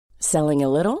Selling a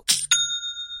little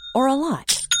or a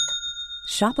lot?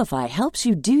 Shopify helps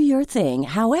you do your thing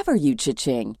however you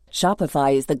cha-ching.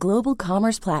 Shopify is the global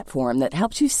commerce platform that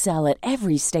helps you sell at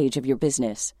every stage of your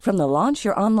business. From the launch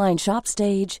your online shop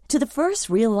stage to the first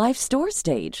real-life store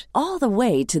stage, all the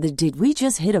way to the did we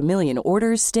just hit a million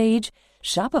orders stage.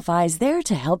 Shopify is there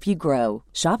to help you grow.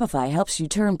 Shopify helps you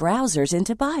turn browsers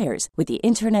into buyers with the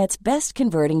internet's best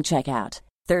converting checkout.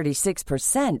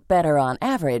 36% better on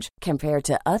average compared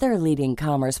to other leading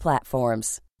commerce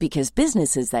platforms. Because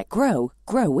businesses that grow,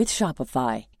 grow with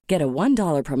Shopify. Get a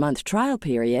 $1 per month trial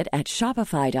period at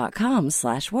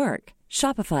shopify.com/work.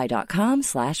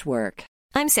 Shopify.com/work.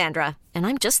 I'm Sandra, and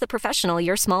I'm just the professional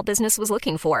your small business was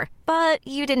looking for. But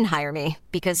you didn't hire me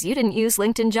because you didn't use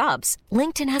LinkedIn Jobs.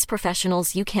 LinkedIn has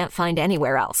professionals you can't find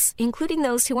anywhere else, including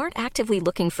those who aren't actively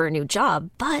looking for a new job,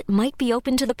 but might be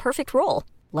open to the perfect role,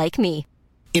 like me.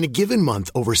 In a given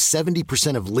month, over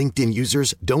 70% of LinkedIn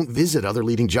users don't visit other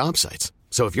leading job sites.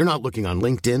 So if you're not looking on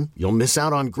LinkedIn, you'll miss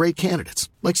out on great candidates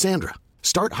like Sandra.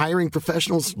 Start hiring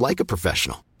professionals like a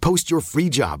professional. Post your free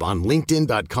job on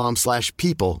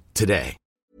linkedin.com/people today.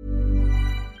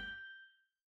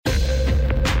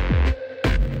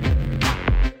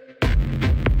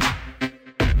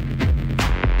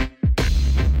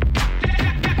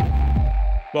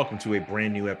 Welcome to a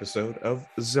brand new episode of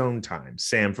Zone Time.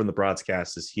 Sam from the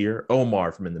Broadcast is here.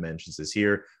 Omar from In the Mentions is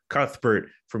here. Cuthbert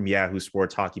from Yahoo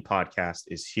Sports Hockey Podcast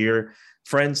is here.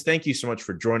 Friends, thank you so much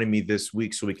for joining me this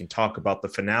week so we can talk about the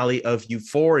finale of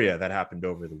Euphoria that happened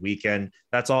over the weekend.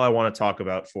 That's all I want to talk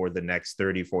about for the next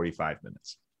 30, 45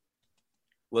 minutes.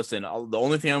 Listen, the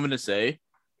only thing I'm going to say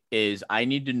is I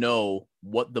need to know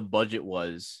what the budget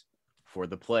was for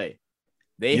the play.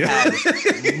 They had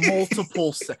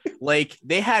multiple,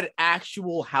 they had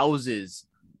actual houses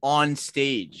on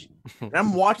stage. And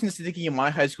I'm watching this thinking of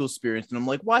my high school experience, and I'm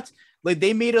like, what? Like,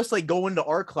 they made us go into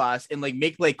art class and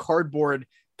make cardboard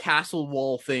castle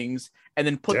wall things and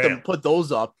then put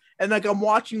those up. And I'm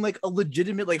watching a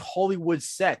legitimate Hollywood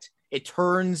set. It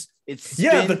turns, it spins.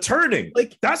 Yeah, the turning.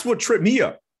 That's what tripped me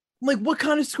up. What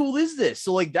kind of school is this?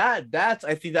 So that's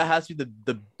I think that has to be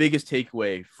the biggest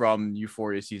takeaway from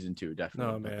Euphoria season 2.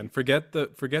 Definitely. No, man, forget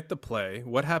the play.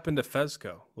 What happened to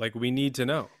Fezco? We need to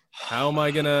know. How am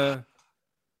I gonna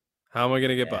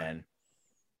get by?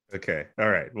 Okay,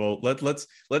 all right. Well, let's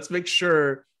make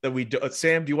sure that we do.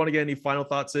 Sam, do you want to get any final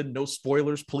thoughts in? No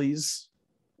spoilers, please.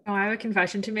 No, I have a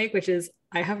confession to make, which is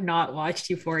I have not watched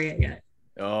Euphoria yet.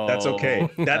 Oh, that's okay.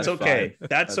 That's okay. Fine.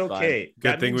 That's okay. Fine.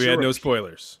 Good thing we had no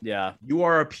spoilers. Yeah. You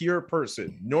are a pure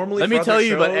person. Normally, let me tell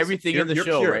you about everything in the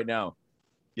show pure. Right now.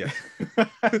 Yeah.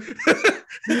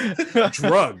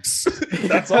 Drugs.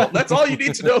 That's all you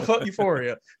need to know about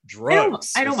Euphoria.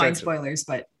 Drugs. I don't mind spoilers,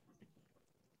 but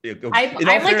yeah,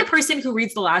 I'm like the person who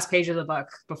reads the last page of the book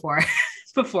before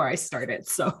I start it.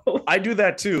 So I do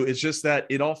that too. It's just that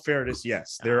in all fairness,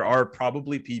 yes, there are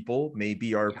probably people,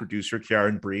 maybe our producer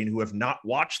Karen Breen, who have not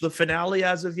watched the finale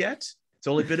as of yet. It's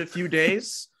only been a few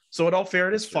days. So in all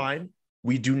fairness, fine.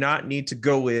 We do not need to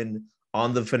go in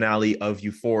on the finale of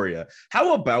Euphoria.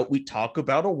 How about we talk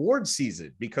about award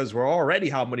season? Because we're already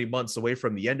how many months away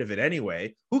from the end of it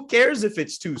anyway. Who cares if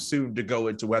it's too soon to go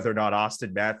into whether or not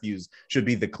Austin Matthews should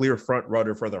be the clear front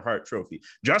runner for the Hart Trophy?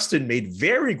 Justin made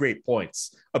very great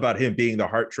points about him being the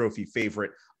Hart Trophy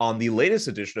favorite on the latest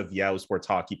edition of the Yahoo Sports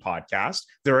Hockey Podcast.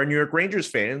 There are New York Rangers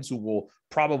fans who will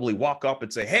probably walk up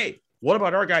and say, hey, what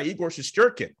about our guy Igor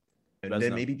Shesterkin? And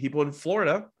then maybe people in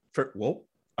Florida,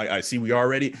 I see we're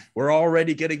already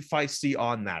getting feisty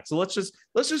on that. So let's just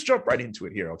jump right into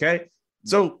it here, okay?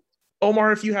 So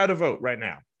Omar, if you had a vote right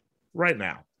now,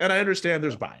 and I understand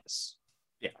there's bias.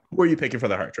 Yeah. Who are you picking for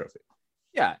the Hart Trophy?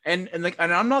 Yeah, and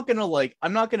I'm not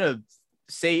gonna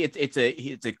say it's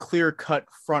a clear-cut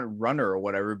front runner or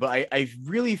whatever, but I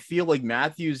really feel like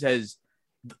Matthews is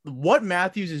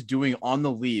doing on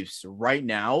the Leafs right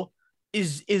now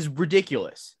is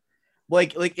ridiculous.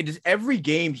 It is every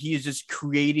game he is just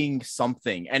creating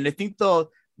something. And I think the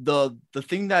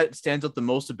thing that stands out the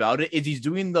most about it is he's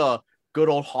doing the good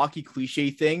old hockey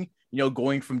cliche thing,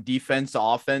 going from defense to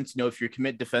offense. If you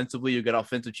commit defensively, you get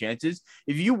offensive chances.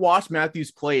 If you watch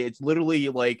Matthews play, it's literally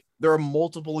there are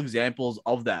multiple examples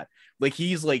of that.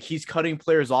 He's cutting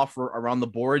players off around the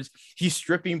boards. He's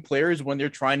stripping players when they're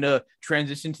trying to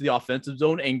transition to the offensive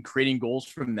zone and creating goals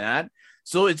from that.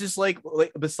 So it's just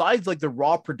besides the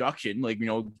raw production,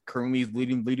 currently he's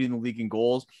leading the league in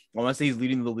goals. I want to say he's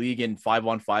leading the league in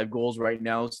 5-on-5 goals right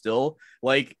now still.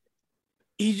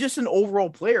 He's just an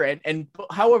overall player. And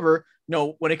however,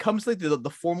 when it comes to the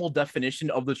formal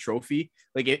definition of the trophy,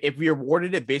 if we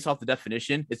awarded it based off the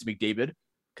definition, it's McDavid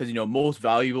because, most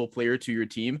valuable player to your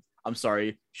team. I'm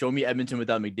sorry. Show me Edmonton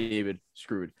without McDavid,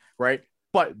 screwed, right?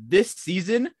 But this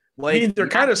season, like, I mean, they're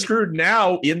kind of screwed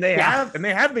now, and they have I was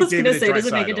McDavid. gonna say, and does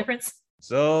it make a Draisaitl. difference?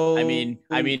 So I mean,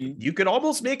 you could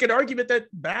almost make an argument that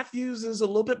Matthews is a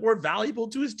little bit more valuable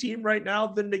to his team right now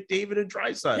than McDavid and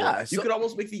Draisaitl. Yeah, You could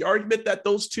almost make the argument that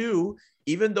those two,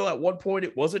 even though at one point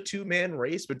it was a two-man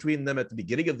race between them at the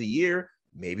beginning of the year,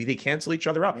 maybe they cancel each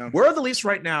other out. Yeah. Where are the Leafs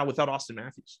right now without Austin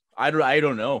Matthews? I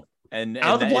don't know. And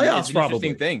Out of the and playoffs, it's an probably.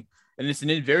 interesting thing. And it's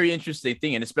a very interesting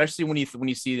thing. And especially when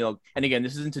you see, and again,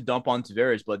 this isn't to dump on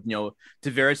Tavares, but,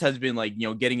 Tavares has been like,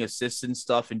 getting assists and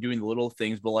stuff and doing the little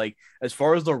things. But like, as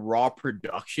far as the raw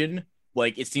production,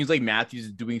 like, it seems like Matthews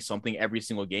is doing something every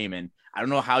single game. And I don't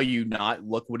know how you not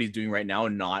look what he's doing right now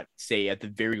and not say at the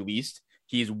very least,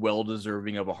 he's well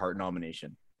deserving of a Hart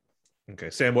nomination. Okay,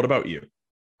 Sam, what about you?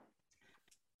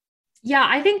 Yeah,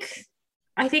 I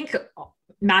think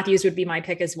Matthews would be my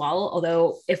pick as well.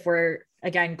 Although if we're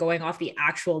again going off the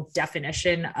actual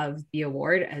definition of the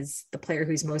award as the player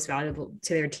who's most valuable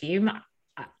to their team,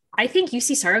 I think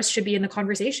UC Saros should be in the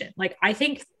conversation. Like, I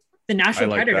think the Nashville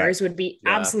Predators would be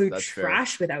absolute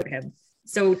trash without him.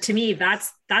 So to me,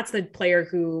 that's the player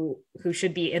who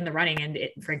should be in the running, and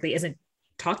it frankly isn't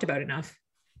talked about enough.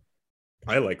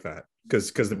 I like that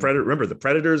because the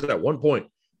Predators at one point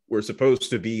were supposed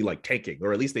to be like tanking,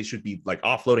 or at least they should be like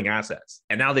offloading assets.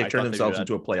 And now they've turned themselves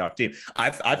into a playoff team. I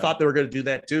thought they were going to do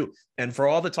that too. And for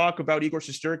all the talk about Igor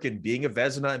Shesterkin being a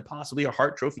Vezina and possibly a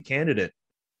Hart Trophy candidate,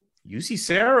 UC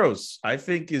Saros, I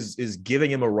think, is giving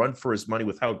him a run for his money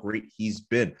with how great he's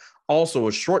been. Also,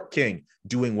 a short king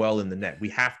doing well in the net. We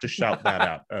have to shout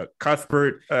that out.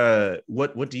 Cuthbert,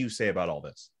 what do you say about all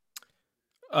this?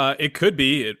 It could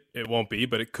be, it won't be,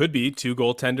 but it could be two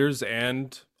goaltenders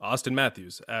and Austin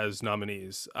Matthews as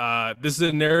nominees. This is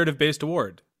a narrative-based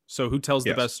award. So who tells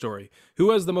the best story? Who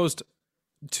has the most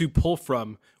to pull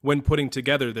from when putting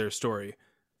together their story?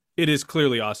 It is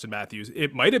clearly Austin Matthews.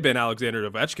 It might have been Alexander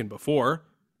Ovechkin before,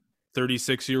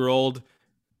 36-year-old,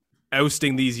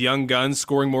 ousting these young guns,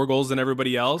 scoring more goals than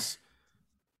everybody else.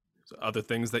 Other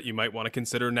things that you might want to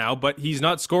consider now, but he's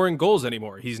not scoring goals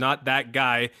anymore. He's not that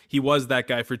guy. He was that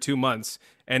guy for 2 months,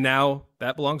 and now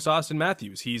that belongs to Austin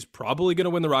Matthews. He's probably going to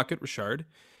win the Rocket Richard.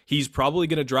 He's probably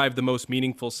going to drive the most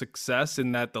meaningful success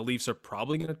in that the Leafs are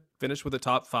probably going to finish with a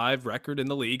top 5 record in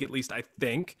the league, at least I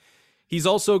think. He's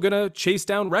also going to chase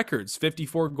down records,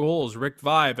 54 goals, Rick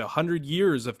Vaive, 100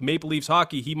 years of Maple Leafs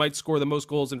hockey. He might score the most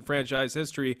goals in franchise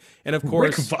history. And of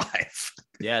course, Rick Vaive.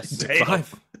 Yes.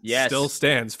 Vaive still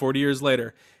stands 40 years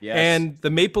later. Yes. And the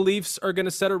Maple Leafs are going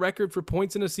to set a record for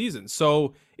points in a season.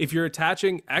 So if you're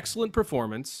attaching excellent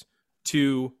performance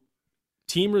to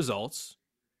team results,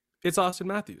 it's Austin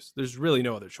Matthews. There's really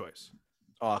no other choice.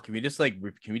 Oh, can we just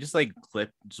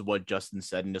clip just what Justin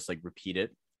said and just like repeat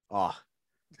it? Oh,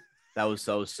 that was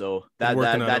so that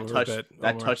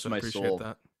touched my soul.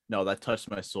 That. No, that touched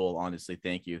my soul. Honestly,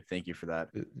 thank you for that.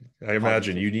 I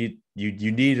imagine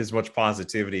you need as much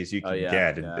positivity as you can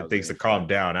get, and things to calm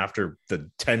down after the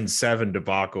 10-7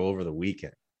 debacle over the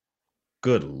weekend.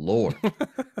 Good Lord.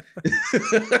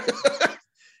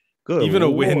 Good Even Lord. a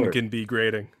win can be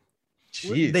grating.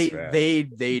 Jeez,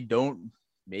 they don't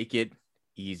make it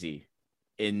easy.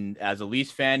 As a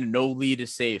Leafs fan, no lead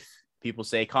is safe. People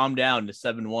say calm down to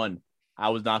 7-1. I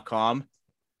was not calm.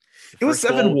 It was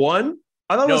 7-1.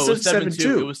 I thought it was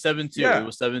 7-2. It was 7-2. Yeah. It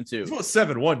was 7-2. It was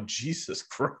 7-1. Jesus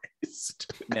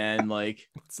Christ. And like,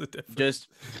 What's the difference? just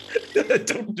I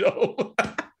don't know.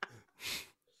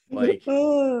 like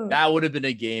that would have been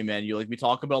a game, man. We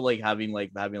talk about having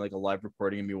a live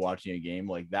recording and me watching a game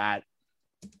like that.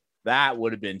 That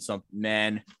would have been something,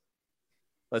 man.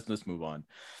 Let's move on.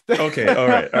 Okay, all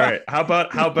right. How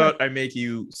about I make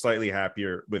you slightly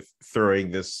happier with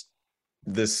throwing this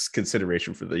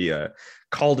consideration for the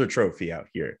Calder Trophy out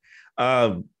here.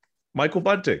 Michael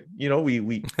Bunting,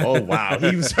 we oh wow,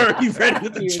 he was already ready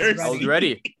with the jersey.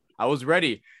 I was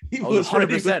ready. He was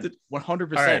 100%.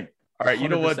 100%. All right, you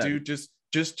know what, dude?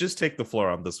 Just take the floor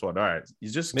on this one. All right, you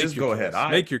just go ahead.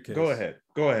 Make your case. Go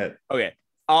ahead. Okay.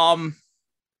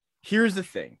 Here's the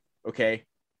thing. Okay,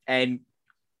 and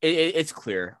it's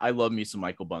clear. I love me some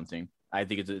Michael Bunting. I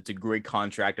think it's a great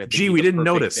contract. I think we didn't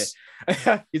notice.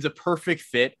 He's a perfect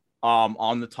fit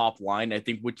on the top line. I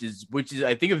think which is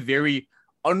I think a very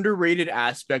underrated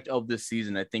aspect of this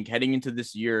season. I think heading into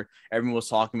this year, everyone was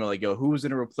talking about who's going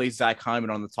to replace Zach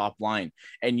Hyman on the top line.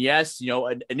 And yes,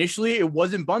 initially it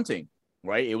wasn't Bunting,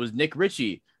 right? It was Nick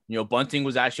Ritchie. Bunting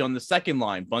was actually on the second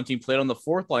line. Bunting played on the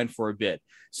fourth line for a bit.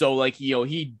 So like,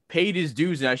 he paid his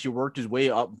dues and actually worked his way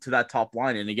up to that top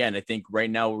line. And again, I think right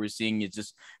now what we're seeing is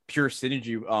just pure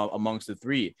synergy amongst the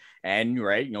three. And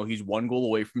right, he's 1 goal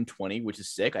away from 20, which is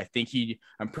sick.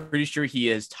 I'm pretty sure he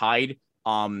has tied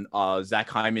Zach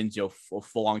Hyman's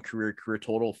full on career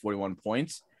total of 41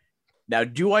 points. Now,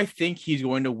 do I think he's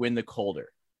going to win the Calder?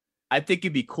 I think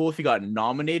it'd be cool if he got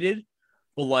nominated,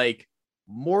 but like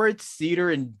Moritz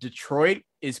Seider in Detroit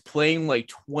is playing like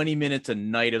 20 minutes a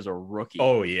night as a rookie.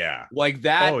 Oh yeah. Like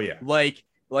that. Oh yeah. Like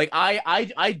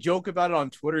I joke about it on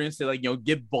Twitter and say like,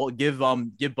 give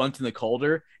Bunting the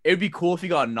Calder. It would be cool if he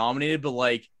got nominated, but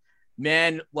like,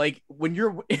 man, like when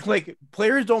you're like,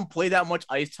 players don't play that much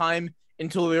ice time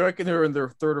until they're in their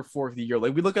third or fourth year.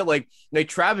 Like we look at like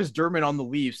Travis Dermott on the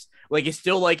Leafs, like it's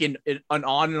still like an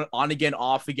on again,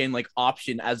 off again, like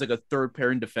option as like a third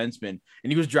pairing defenseman.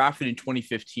 And he was drafted in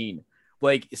 2015.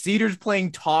 Like Seider's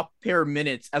playing top pair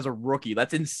minutes as a rookie.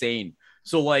 That's insane.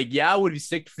 So like, yeah, I would be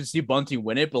sick to see Bunting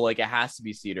win it, but like it has to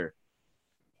be Seider.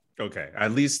 Okay,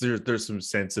 at least there's some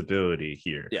sensibility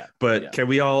here. Yeah. But yeah.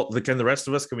 Can the rest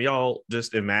of us, can we all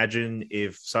just imagine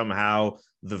if somehow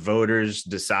the voters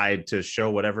decide to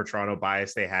show whatever Toronto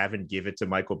bias they have and give it to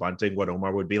Michael Bunting, what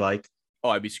Omar would be like? Oh,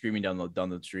 I'd be screaming down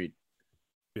the street.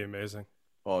 Be amazing.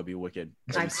 Oh, it'd be wicked.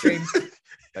 Live stream.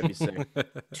 That'd be sick.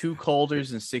 2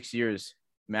 Calders in 6 years.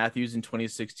 Matthews in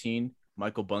 2016,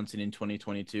 Michael Bunting in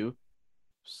 2022.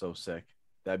 So sick.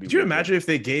 That'd be. Could you imagine if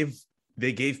they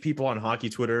gave people on hockey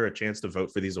Twitter a chance to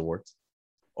vote for these awards?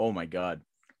 Oh my God.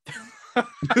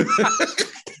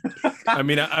 I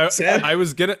mean, I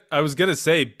was gonna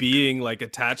say being like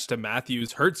attached to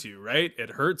Matthews hurts you, right?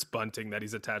 It hurts Bunting that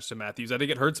he's attached to Matthews. I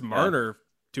think it hurts Marner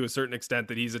to a certain extent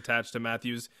that he's attached to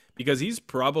Matthews because he's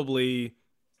probably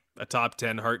a top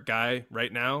 10 Hart guy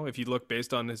right now. If you look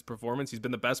based on his performance, he's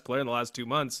been the best player in the last 2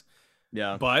 months.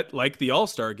 Yeah. But like the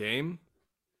All-Star game,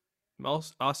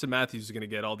 Austin Matthews is going to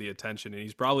get all the attention, and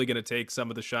he's probably going to take some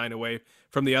of the shine away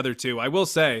from the other two. I will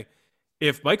say,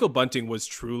 if Michael Bunting was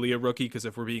truly a rookie, because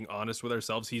if we're being honest with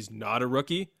ourselves, he's not a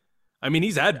rookie. I mean,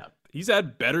 he's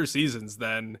had better seasons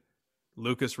than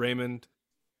Lucas Raymond,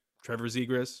 Trevor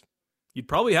Zegras. You'd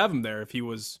probably have him there if he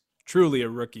was truly a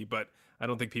rookie, but I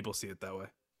don't think people see it that way.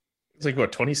 He's like,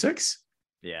 what, 26?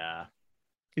 Yeah.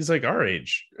 He's like our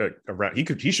age. Around.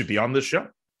 He should be on this show.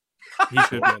 He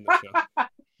should be on the show.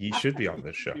 He should be on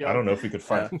this show. I don't know if we could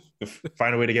find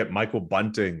a way to get Michael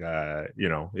Bunting,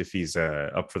 if he's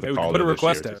up for the call. Put a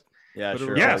request out. Yeah,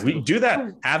 sure. Yeah, we do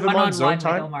that. Have him on Zone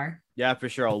Time. Omar. Yeah, for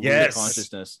sure. I'll lose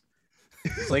consciousness.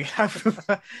 It's like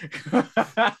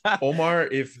Omar,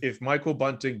 if Michael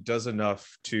Bunting does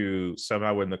enough to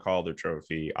somehow win the Calder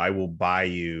Trophy, I will buy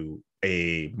you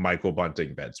a Michael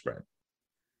Bunting bedspread.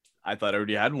 I thought I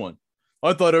already had one.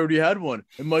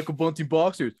 And Michael Bunting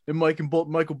boxers and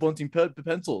Michael Bunting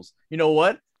pencils. You know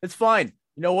what? It's fine.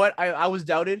 You know what? I was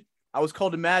doubted. I was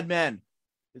called a madman.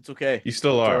 It's okay. You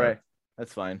still are. All right.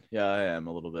 That's fine. Yeah, I am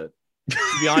a little bit. To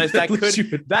be honest,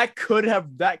 that could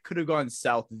have gone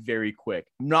south very quick.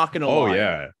 I'm not gonna lie. Oh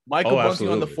yeah. Michael Bunting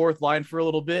on the fourth line for a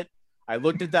little bit. I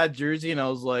looked at that jersey and I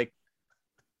was like,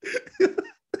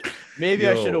 maybe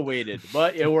I should have waited,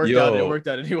 but it worked out. It worked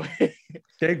out anyway.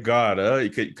 Thank God,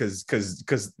 because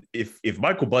if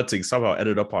Michael Bunting somehow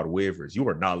ended up on waivers, you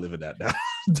are not living that down.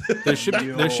 There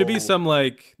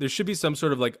should be some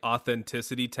sort of like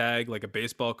authenticity tag, like a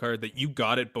baseball card that you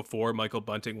got it before Michael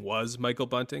Bunting was Michael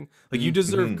Bunting. Like you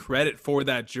deserve credit for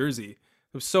that jersey.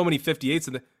 There's so many 58s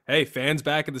and hey, fans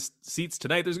back in the seats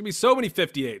tonight. There's gonna be so many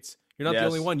 58s. You're not the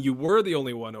only one. You were the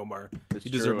only one, Omar.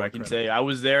 You deserve my credit. I can say I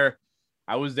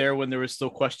was there when there was still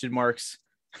question marks.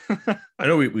 I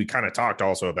know we kind of talked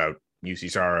also about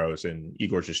UC Saros and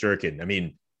Igor Shesterkin. I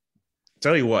mean,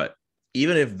 tell you what,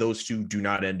 even if those two do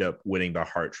not end up winning the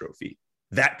Hart Trophy,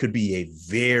 that could be a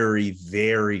very,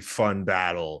 very fun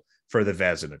battle for the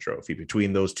Vezina Trophy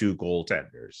between those two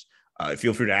goaltenders.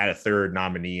 Feel free to add a third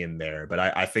nominee in there, but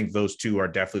I think those two are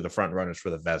definitely the front runners for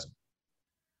the Vezina.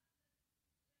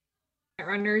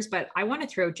 Runners, but I want to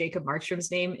throw Jacob Markstrom's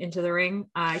name into the ring.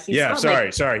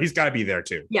 Sorry. He's got to be there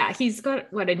too. Yeah, he's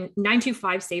got a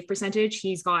 925 save percentage.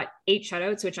 He's got 8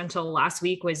 shutouts, which until last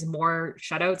week was more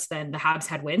shutouts than the Habs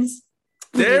had wins.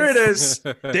 There it is.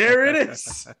 There it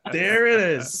is. There it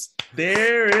is.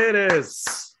 There it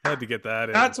is. Had to get that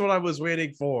in. That's what I was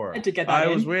waiting for. I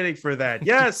was waiting for that.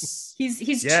 Yes. He's 2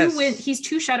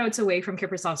 shutouts away from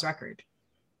Kiprusoff's record.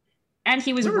 And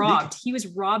he was robbed. He was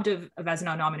robbed of a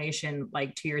Vezina nomination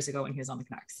like 2 years ago when he was on the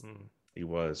Canucks. He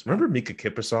was. Remember Mika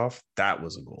Kiprusoff? That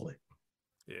was a goalie.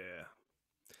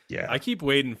 Yeah. I keep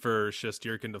waiting for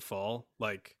Shesterkin to fall.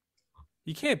 Like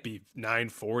You can't be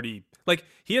 940. Like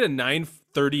he had a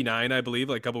 939, I believe,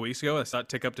 like a couple weeks ago. I saw it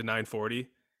tick up to 940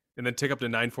 and then tick up to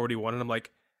 941. And I'm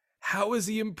like, how is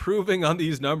he improving on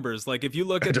these numbers? Like if you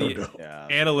look at the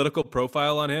analytical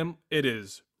profile on him, it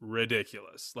is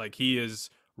ridiculous. Like he is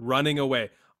running away.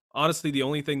 Honestly, the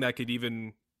only thing that could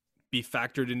even be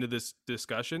factored into this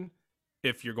discussion,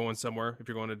 if you're going somewhere, if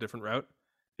you're going a different route,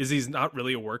 is he's not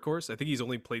really a workhorse. I think he's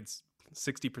only played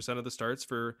 60% of the starts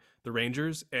for the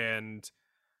Rangers. And,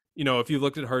 you know, if you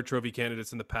looked at Hart Trophy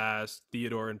candidates in the past,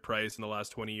 Theodore and Price in the last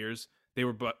 20 years, they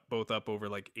were both up over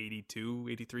like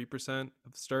 83%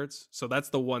 of the starts. So that's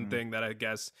the one thing that I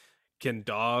guess can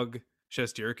dog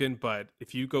Shesterkin. But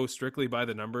if you go strictly by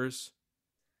the numbers,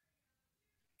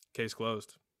 case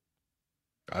closed.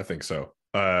 I think so.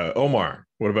 Omar,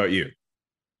 what about you?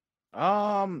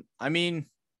 I mean,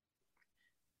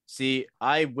 see,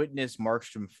 I witnessed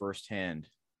Markstrom firsthand,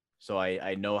 so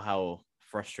I know how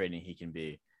frustrating he can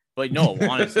be. But no,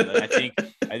 honestly, like,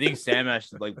 I think Sam Ash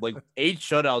like 8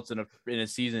 shutouts in a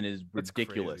season is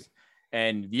ridiculous.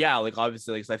 And yeah, like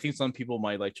obviously, like I think some people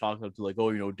might like chalk it up to like, oh,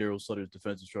 you know, Daryl Sutter's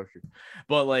defensive structure,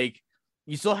 but like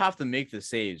you still have to make the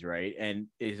saves, right? And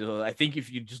I think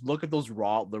if you just look at those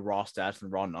raw stats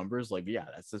and raw numbers, like yeah,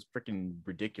 that's just freaking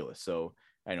ridiculous. So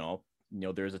I know. You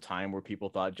know, there's a time where people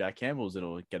thought Jack Campbell was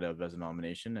going to get a Vezina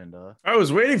nomination, and I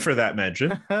was waiting for that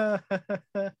mention.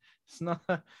 It's not.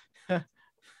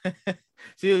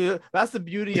 See, that's the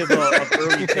beauty of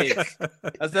early takes.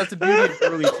 That's the beauty of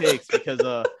early takes because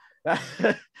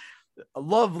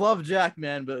love Jack,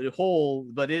 man, but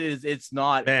it's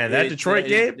not. Man, that Detroit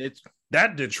game.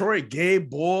 That Detroit game,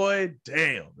 boy,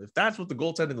 damn! If that's what the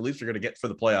goaltending the Leafs are going to get for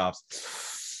the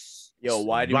playoffs. Yo,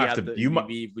 why do you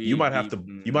might have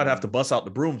to bust out the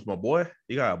brooms, my boy.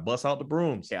 You gotta bust out the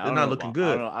brooms. Yeah, they're not looking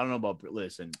good. I don't know about.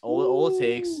 Listen, all it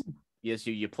takes, yes,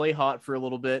 you play hot for a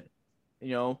little bit, you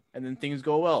know, and then things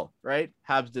go well, right?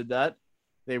 Habs did that.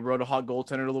 They rode a hot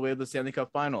goaltender all the way to the Stanley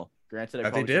Cup final. Granted, I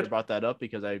probably should have brought that up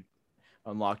because I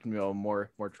unlocked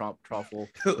more truffle,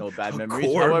 bad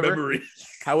memories.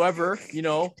 However, you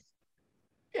know,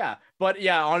 yeah, but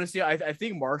yeah, honestly, I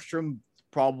think Markstrom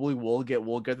probably will get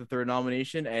the third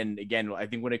nomination. And again, I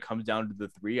think when it comes down to the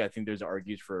 3, I think there's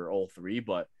arguments for all 3.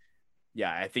 But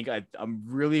yeah, I think I'm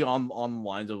really on the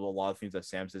lines of a lot of things that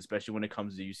Sam said, especially when it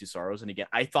comes to UC Saros. And again,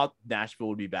 I thought Nashville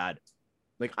would be bad.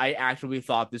 Like I actually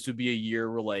thought this would be a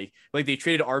year where like they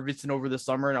traded Arvidsson over the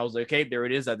summer, and I was like, okay, there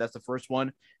it is. That's the first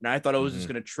one. And I thought it was just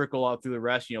going to trickle out through the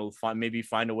rest. You know, maybe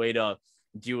find a way to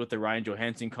deal with the Ryan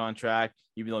Johansson contract,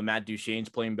 even though Matt Duchene's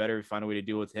playing better, find a way to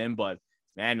deal with him. But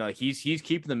man, like he's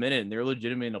keeping the minute, and they're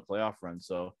legitimately in a playoff run.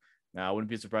 So now I wouldn't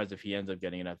be surprised if he ends up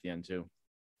getting it at the end too.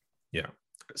 Yeah.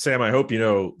 Sam, I hope you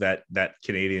know that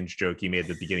Canadians joke he made at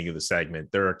the beginning of the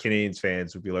segment. There are Canadians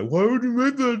fans who'd be like, why would you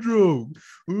make that joke?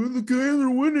 The Canadians are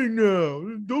winning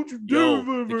now. Don't you dare.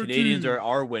 The Canadians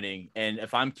are winning. And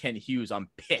if I'm Kent Hughes, I'm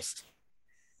pissed.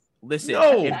 Listen,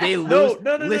 if they lose,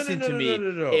 listen to me.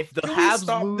 If the Habs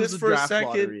lose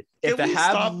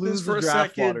the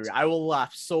draft lottery, I will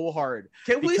laugh so hard.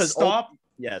 Can we stop?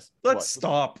 Yes. Let's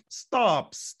stop.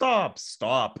 I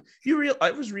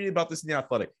was reading about this in The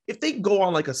Athletic. If they go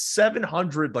on like a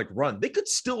 700 run, they could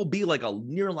still be like a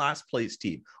near last place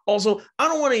team. Also, I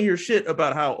don't want to hear shit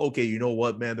about how, okay, you know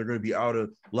what, man, they're going to be out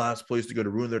of last place to go to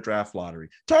ruin their draft lottery.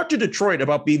 Talk to Detroit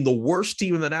about being the worst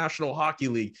team in the National Hockey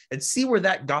League and see where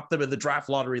that got them in the draft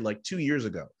lottery like 2 years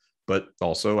ago. But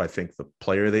also, I think the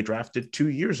player they drafted 2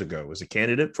 years ago was a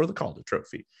candidate for the Calder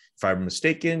Trophy. If I'm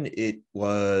mistaken, it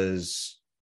was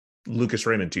Lucas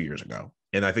Raymond 2 years ago.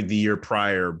 And I think the year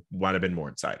prior might have been more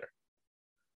insider.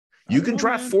 You can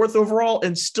draft 4th overall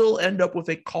and still end up with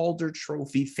a Calder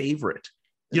Trophy favorite.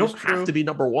 You don't have to be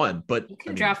number 1, but you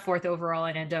can draft 4th overall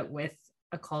and end up with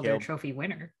a Calder Trophy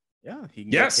winner. Yeah, he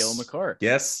can get Cale McCarr.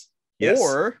 Yes.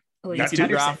 Or you can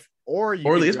draft, or you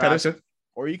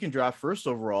can draft 1st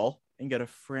overall and get a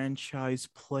franchise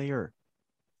player.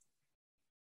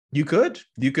 You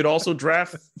could also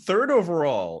draft 3rd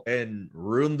overall and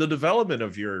ruin the development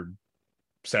of your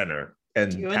center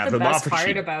and have him off. The best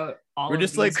part about all of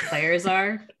these players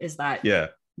is that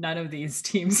none of these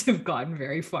teams have gotten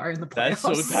very far in the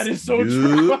playoffs. That is so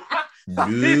true.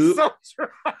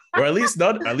 Or at least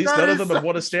none of them have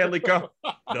won a Stanley Cup.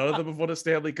 None of them have won a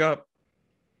Stanley Cup.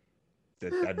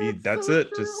 That's it.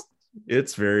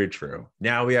 It's very true.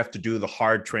 Now we have to do the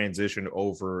hard transition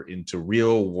over into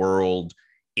real world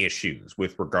issues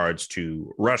with regards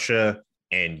to Russia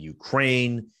and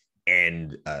Ukraine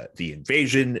and the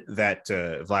invasion that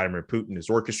Vladimir Putin is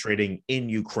orchestrating in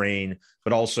Ukraine,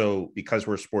 but also because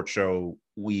we're a sports show,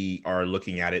 we are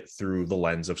looking at it through the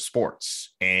lens of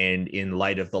sports. And in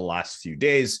light of the last few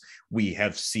days, we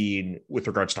have seen, with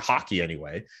regards to hockey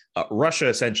anyway, Russia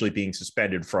essentially being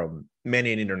suspended from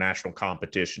many an international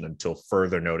competition until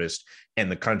further notice,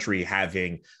 and the country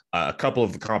having a couple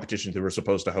of the competitions they were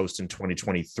supposed to host in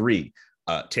 2023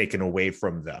 taken away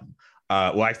from them.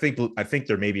 Well, I think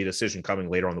there may be a decision coming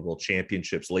later on the World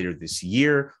Championships later this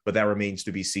year, but that remains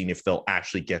to be seen if they'll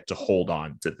actually get to hold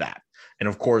on to that. And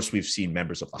of course, we've seen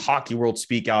members of the hockey world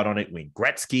speak out on it. Wayne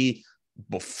Gretzky,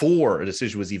 before a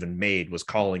decision was even made, was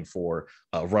calling for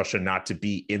Russia not to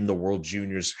be in the World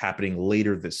Juniors happening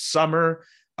later this summer.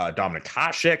 Dominik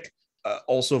Hasek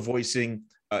also voicing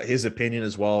his opinion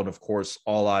as well. And of course,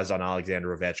 all eyes on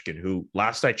Alexander Ovechkin, who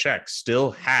last I checked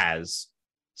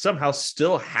somehow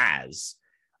still has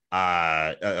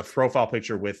a profile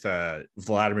picture with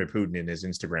Vladimir Putin in his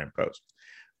Instagram post.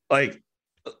 Like,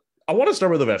 I want to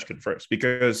start with Ovechkin first,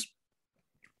 because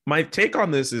my take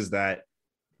on this is that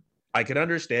I can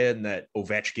understand that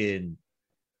Ovechkin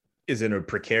is in a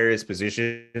precarious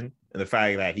position, and the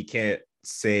fact that he can't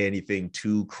say anything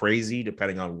too crazy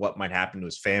depending on what might happen to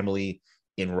his family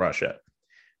in Russia.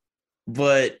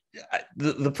 But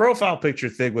the profile picture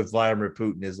thing with Vladimir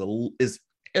Putin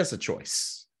is a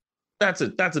choice. That's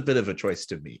a bit of a choice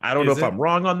to me. I don't know if I'm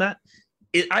wrong on that.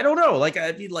 I don't know. Like,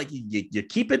 I mean, like, you're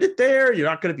keeping it there. You're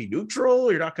not going to be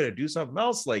neutral. You're not going to do something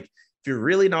else. Like, if you're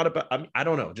really not about, I mean, I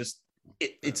don't know. Just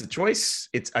it's a choice.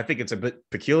 I think it's a bit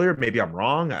peculiar. Maybe I'm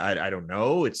wrong. I don't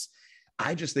know.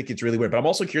 I just think it's really weird. But I'm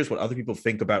also curious what other people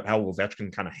think about how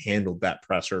Ovechkin kind of handled that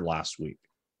presser last week.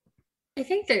 I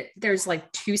think that there's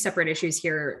like two separate issues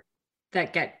here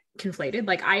that get conflated.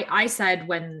 Like I said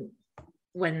when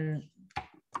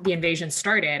the invasion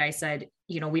started, I said,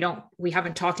 we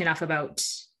haven't talked enough about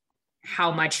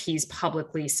how much he's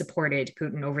publicly supported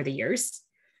Putin over the years.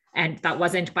 And that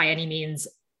wasn't by any means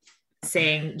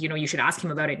saying, you should ask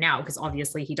him about it now, because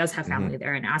obviously he does have family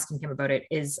there, and asking him about it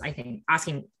is, I think,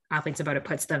 asking athletes about it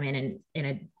puts them in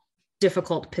a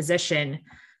difficult position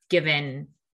given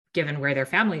where their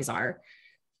families are.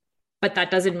 But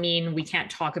that doesn't mean we can't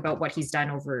talk about what he's done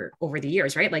over the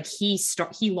years, right? Like he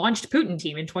launched Putin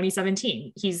team in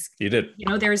 2017. He did.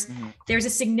 There's a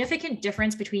significant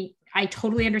difference between. I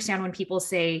totally understand when people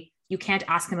say you can't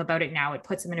ask him about it now. It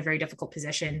puts him in a very difficult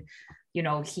position.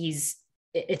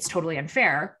 It's totally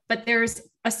unfair. But there's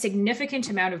a significant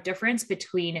amount of difference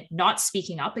between not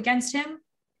speaking up against him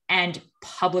and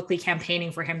publicly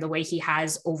campaigning for him the way he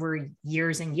has over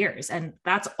years and years. And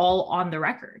that's all on the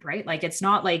record, right? Like, it's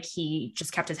not like he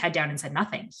just kept his head down and said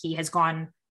nothing. He has gone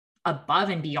above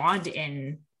and beyond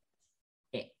in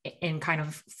kind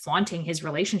of flaunting his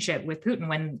relationship with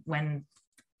Putin when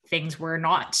things were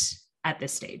not at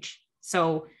this stage.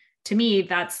 So to me,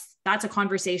 that's a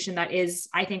conversation that is,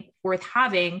 I think, worth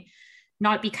having,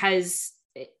 not because,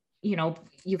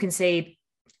 you can say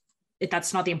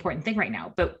that's not the important thing right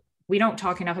now, but we don't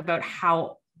talk enough about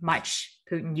how much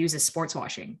Putin uses sports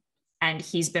washing, and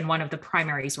he's been one of the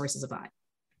primary sources of that.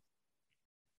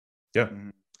 Yeah,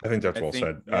 I think that's well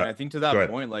said. I think to that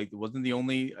point, like, wasn't the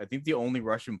only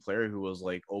Russian player who was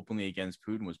like openly against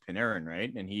Putin was Panarin,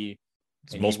 right? And the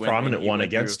most prominent one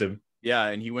against him. Yeah,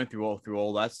 and he went through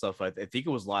all that stuff. I think it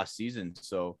was last season.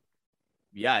 So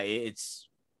yeah, it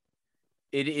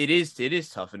is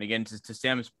tough. And again, to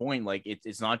Sam's point, like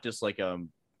it's not just like a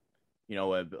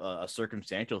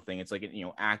circumstantial thing. It's like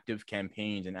active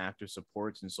campaigns and active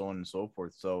supports and so on and so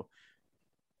forth. So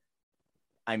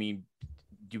I mean,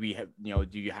 do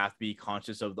you have to be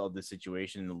conscious of the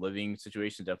situation, the living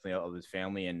situation, definitely of his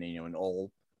family, and and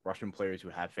all Russian players who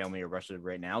have family in Russia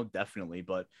right now, definitely.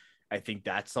 But I think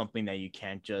that's something that you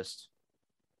can't just,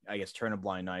 I guess, turn a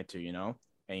blind eye to,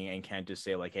 and can't just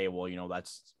say like, hey, well,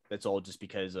 that's all just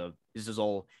because of this is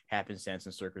all happenstance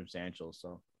and circumstantial.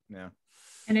 So yeah.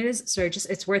 And it is, sorry,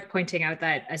 it's worth pointing out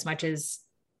that as much as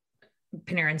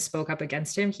Panarin spoke up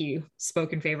against him, he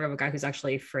spoke in favor of a guy who's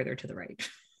actually further to the right.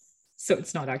 So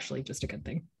it's not actually just a good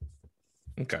thing.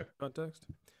 Okay. Context.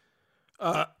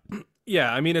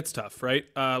 Yeah, I mean, it's tough, right?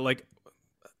 Like,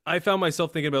 I found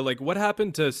myself thinking about, like, what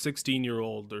happened to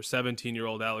 16-year-old or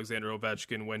 17-year-old Alexander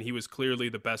Ovechkin when he was clearly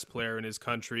the best player in his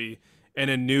country, and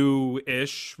a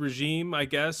new-ish regime, I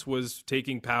guess, was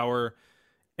taking power,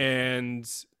 and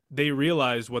they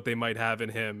realized what they might have in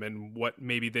him and what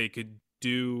maybe they could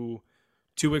do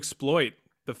to exploit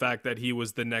the fact that he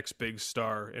was the next big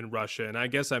star in Russia. And I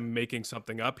guess I'm making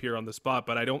something up here on the spot,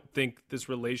 but I don't think this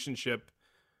relationship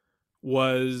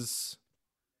was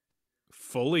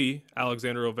fully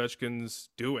Alexander Ovechkin's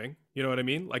doing. You know what I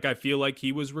mean? Like, I feel like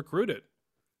he was recruited.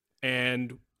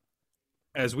 And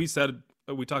as we said,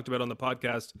 we talked about on the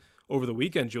podcast over the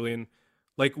weekend, Julian,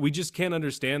 like, we just can't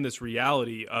understand this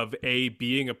reality of A,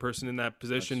 being a person in that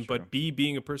position, but B,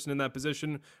 being a person in that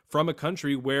position from a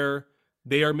country where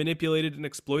they are manipulated and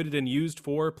exploited and used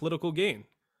for political gain.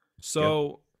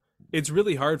 So it's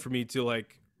really hard for me to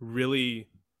like really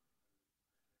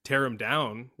tear him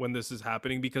down when this is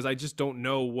happening, because I just don't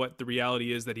know what the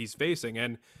reality is that he's facing.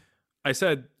 And I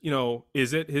said, you know,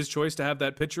 is it his choice to have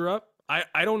that picture up?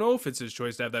 I don't know if it's his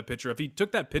choice to have that picture. If he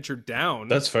took that picture down,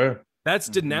 that's fair. That's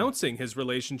denouncing his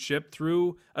relationship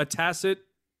through a tacit,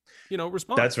 you know,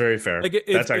 response. That's very fair. Like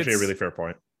that's actually a really fair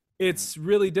point. It's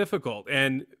really difficult.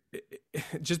 And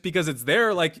just because it's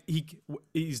there, like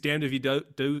he's damned if he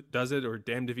does it or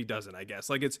damned if he doesn't, I guess.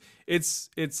 Like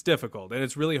it's difficult, and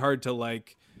it's really hard to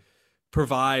like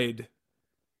provide,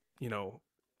 you know,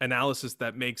 analysis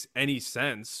that makes any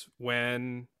sense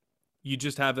when you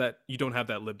just have that, you don't have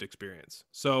that lived experience.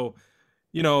 So,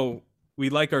 you know,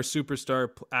 we like our superstar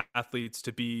athletes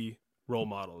to be role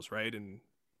models, right? And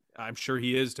I'm sure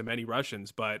he is to many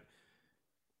Russians, but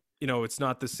you know, it's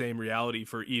not the same reality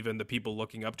for even the people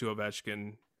looking up to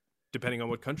Ovechkin, depending on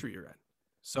what country you're in.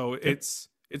 So it's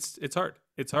hard.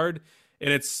 It's hard,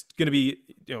 and it's going to be,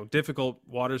 you know, difficult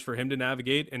waters for him to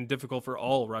navigate, and difficult for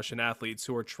all Russian athletes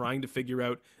who are trying to figure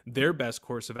out their best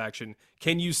course of action.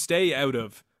 Can you stay out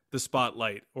of the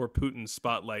spotlight or Putin's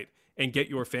spotlight and get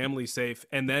your family safe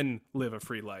and then live a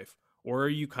free life? Or are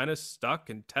you kind of stuck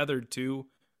and tethered to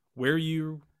where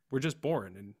you were just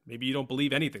born, and maybe you don't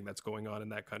believe anything that's going on in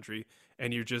that country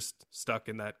and you're just stuck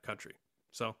in that country?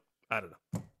 So I don't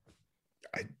know.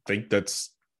 I think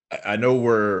I know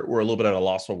we're a little bit at a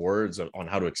loss of words on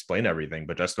how to explain everything,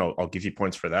 but Justin, I'll give you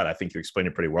points for that. I think you explained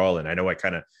it pretty well. And I know I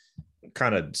kind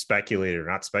of speculated, or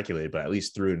not speculated, but at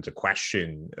least threw into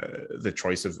question the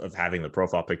choice of having the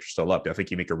profile picture still up. I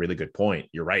think you make a really good point.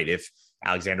 You're right. If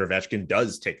Alexander Ovechkin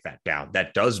does take that down,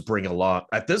 that does bring a lot.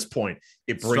 At this point,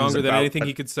 it brings stronger than anything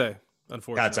he could say,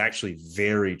 unfortunately. That's actually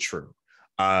very true.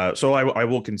 So I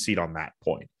will concede on that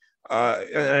point.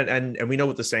 And we know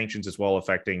with the sanctions as well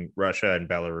affecting Russia and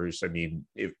Belarus. I mean,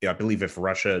 I believe if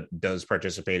Russia does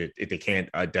participate, they can't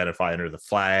identify under the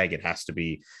flag. It has to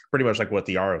be pretty much like what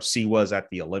the ROC was at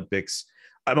the Olympics.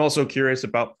 I'm also curious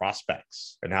about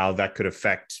prospects and how that could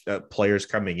affect players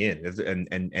coming in,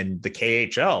 and the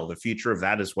KHL, the future of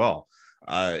that as well.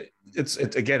 It's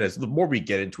again, as the more we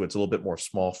get into it, it's a little bit more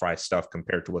small fry stuff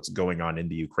compared to what's going on in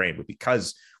the Ukraine. But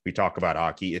because we talk about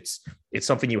hockey, it's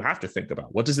something you have to think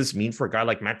about. What does this mean for a guy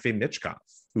like Matvei Michkov,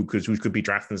 who could be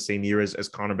drafted the same year as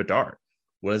Connor Bedard?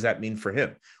 What does that mean for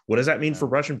him? What does that mean for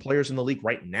Russian players in the league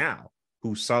right now,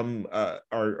 who some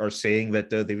are saying that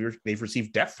they've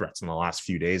received death threats in the last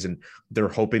few days, and they're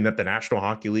hoping that the National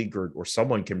Hockey League or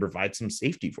someone can provide some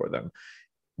safety for them?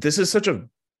 This is such a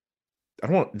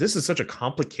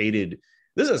complicated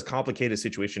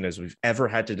situation as we've ever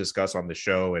had to discuss on the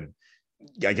show. And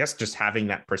I guess just having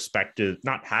that perspective,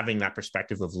 not having that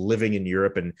perspective of living in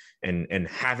Europe and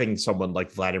having someone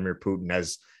like Vladimir Putin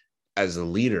as a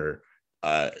leader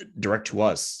direct to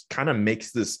us, kind of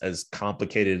makes this as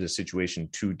complicated a situation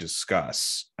to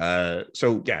discuss.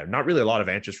 So yeah, not really a lot of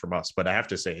answers from us, but I have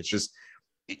to say, it's just,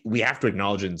 we have to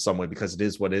acknowledge it in some way, because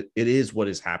it is what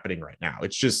is happening right now.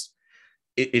 It's just,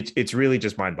 it's really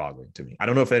just mind-boggling to me. I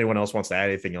don't know if anyone else wants to add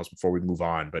anything else before we move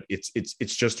on, but it's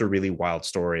just a really wild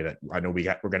story that I know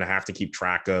we're going to have to keep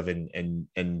track of and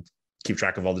keep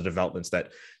track of all the developments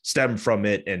that stem from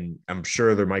it. And I'm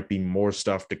sure there might be more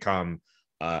stuff to come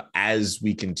as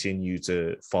we continue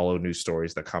to follow news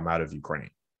stories that come out of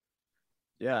Ukraine.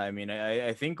 Yeah, I mean,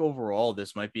 I think overall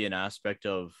this might be an aspect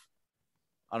of,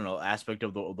 I don't know, aspect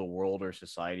of the world or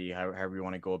society, however you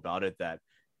want to go about it, that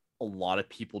a lot of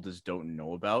people just don't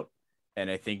know about. And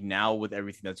I think now with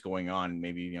everything that's going on,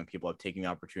 maybe, you know, people have taken the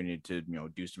opportunity to, you know,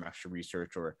 do some extra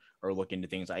research or look into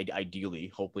things.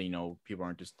 Ideally, hopefully, you know, people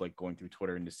aren't just like going through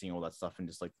Twitter and just seeing all that stuff and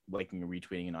just like liking and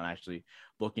retweeting and not actually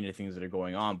looking at things that are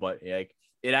going on. But like,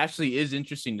 it actually is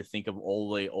interesting to think of all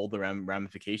the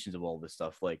ramifications of all this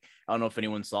stuff. Like, I don't know if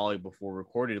anyone saw it before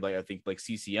recorded, like I think like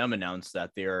CCM announced that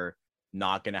they're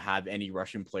not going to have any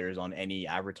Russian players on any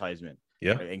advertisement.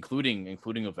 Yeah, right? Including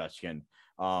Ovechkin.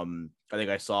 I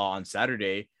think I saw on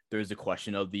Saturday there's a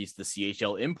question of the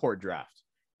CHL import draft,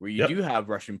 where you do have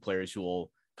Russian players who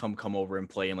will come over and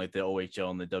play in like the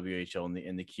OHL and the WHL and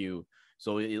in the Q.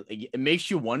 So it makes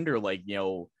you wonder, like, you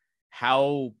know,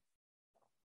 how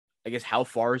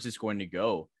far is this going to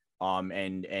go?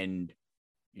 And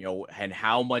you know, and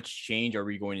how much change are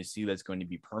we going to see that's going to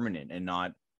be permanent and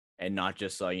not and not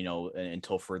just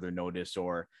until further notice,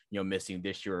 or missing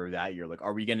this year or that year. Like,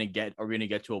 are we gonna get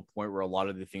to a point where a lot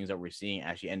of the things that we're seeing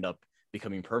actually end up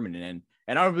becoming permanent?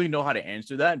 And I don't really know how to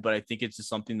answer that, but I think it's just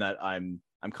something that I'm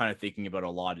kind of thinking about a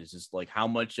lot, is just like how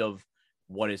much of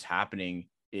what is happening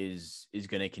is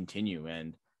going to continue.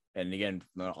 And again,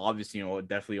 obviously,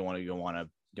 definitely want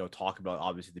to talk about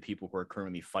obviously the people who are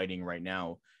currently fighting right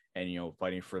now, and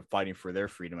fighting for their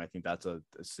freedom. I think that's a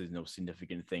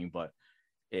significant thing, but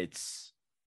it's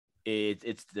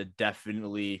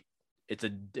definitely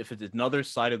another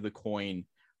side of the coin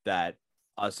that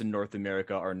us in North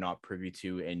America are not privy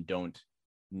to and don't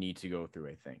need to go through,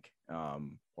 I think,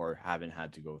 or haven't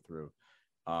had to go through.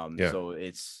 So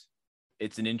it's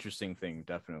an interesting thing,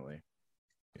 definitely.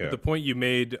 Yeah. The point you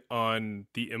made on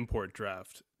the import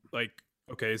draft, like,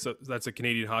 okay, so that's a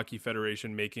Canadian Hockey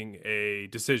Federation making a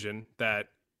decision that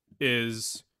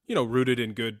is, rooted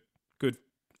in good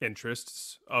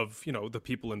interests of, the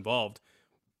people involved.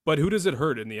 But who does it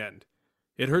hurt in the end?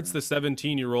 It hurts the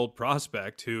 17-year-old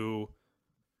prospect who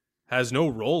has no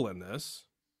role in this,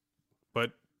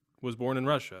 but was born in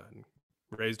Russia and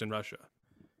raised in Russia.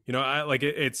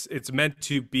 It's meant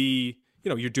to be,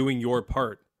 you're doing your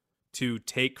part to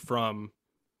take from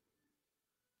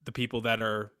the people that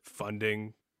are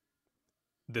funding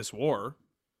this war.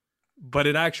 But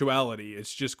in actuality,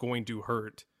 it's just going to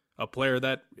hurt a player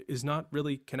that is not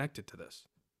really connected to this,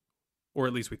 or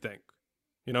at least we think.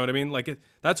 You know what I mean? Like,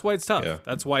 that's why it's tough. Yeah.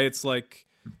 That's why it's like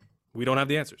we don't have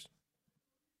the answers.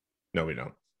 No, we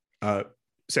don't.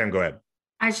 Sam, go ahead.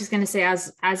 I was just going to say,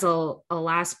 as a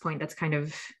last point that's kind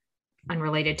of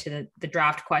unrelated to the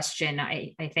draft question,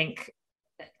 I think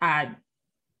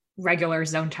regular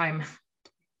Zone Time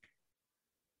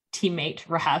teammate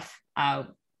Ref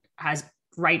has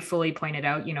rightfully pointed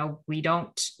out, we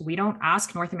don't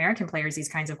ask North American players these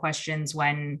kinds of questions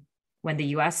when the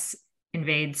US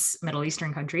invades Middle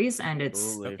Eastern countries, and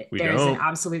there's an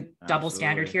absolute double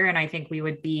standard here. And I think we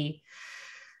would be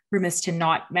remiss to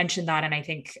not mention that. And I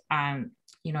think,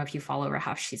 if you follow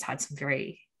Rahaf, she's had some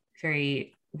very,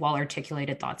 very well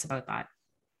articulated thoughts about that.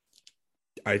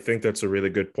 I think that's a really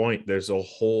good point. There's a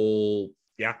whole,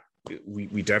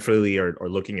 we definitely are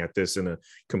looking at this in a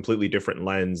completely different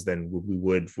lens than we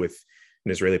would with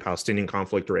an Israeli-Palestinian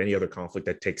conflict or any other conflict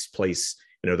that takes place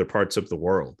in other parts of the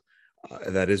world.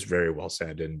 That is very well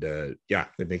said. And it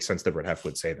makes sense that Rahaf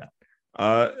would say that.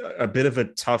 A bit of a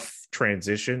tough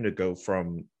transition to go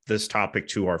from this topic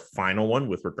to our final one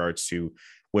with regards to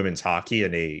women's hockey,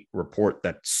 and a report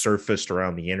that surfaced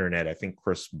around the internet. I think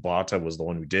Chris Botta was the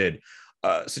one who did,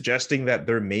 suggesting that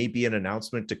there may be an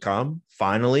announcement to come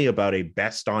finally about a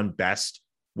best on best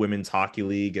women's hockey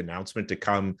league announcement to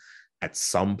come at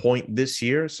some point this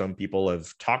year. Some people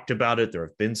have talked about it. There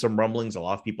have been some rumblings. A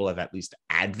lot of people have at least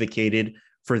advocated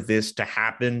for this to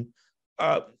happen.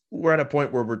 We're at a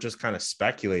point where we're just kind of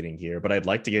speculating here, but I'd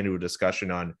like to get into a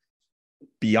discussion on,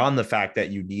 beyond the fact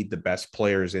that you need the best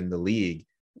players in the league,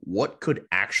 what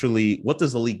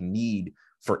does the league need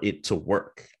for it to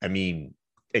work? I mean,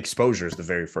 exposure is the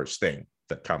very first thing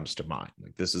that comes to mind.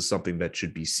 Like, this is something that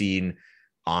should be seen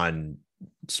on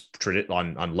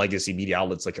legacy media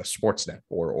outlets like a Sportsnet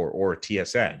or a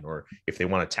TSN, or if they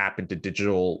want to tap into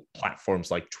digital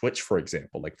platforms like Twitch, for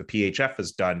example, like the PHF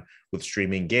has done with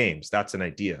streaming games. That's an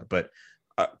idea. But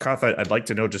Kath, I'd like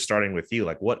to know, just starting with you,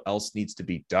 like, what else needs to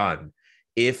be done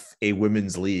if a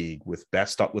women's league with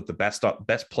the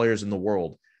best players in the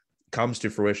world comes to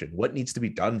fruition? What needs to be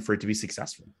done for it to be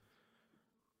successful?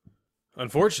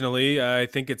 Unfortunately, I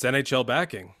think it's NHL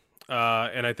backing.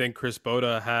 And I think Chris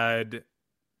Botta had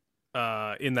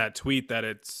in that tweet that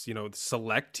it's,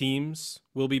 select teams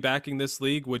will be backing this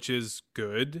league, which is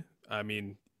good. I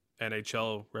mean,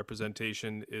 NHL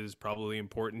representation is probably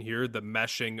important here. The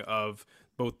meshing of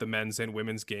both the men's and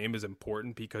women's game is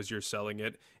important because you're selling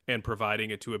it and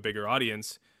providing it to a bigger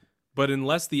audience. But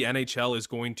unless the NHL is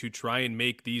going to try and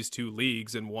make these two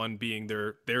leagues, and one being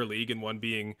their league and one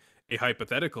being a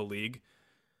hypothetical league,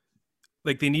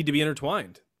 like, they need to be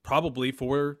intertwined, probably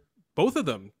for both of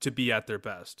them to be at their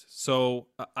best. So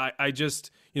I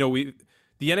just, the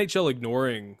NHL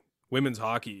ignoring women's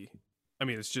hockey, I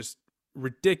mean, it's just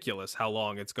ridiculous how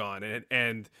long it's gone,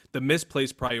 and the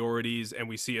misplaced priorities, and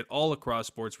we see it all across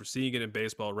sports. We're seeing it in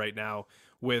baseball right now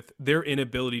with their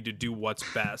inability to do what's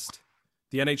best.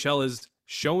 The NHL has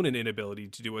shown an inability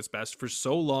to do what's best for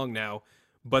so long now,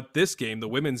 but this game, the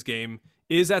women's game,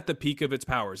 is at the peak of its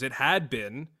powers. It had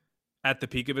been at the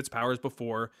peak of its powers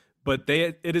before, but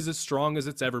it is as strong as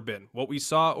it's ever been. What we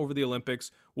saw over the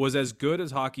Olympics was as good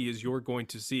as hockey as you're going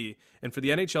to see. And for the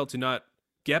NHL to not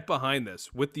get behind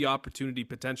this with the opportunity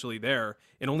potentially there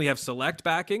and only have select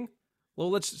backing, Well,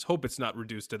 let's just hope it's not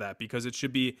reduced to that, because it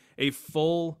should be a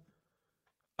full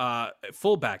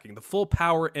backing. The full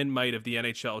power and might of the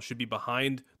NHL should be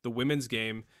behind the women's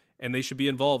game, and they should be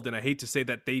involved. And I hate to say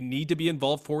that they need to be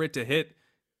involved for it to hit,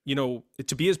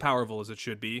 to be as powerful as it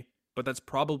should be, but that's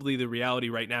probably the reality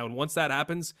right now. And once that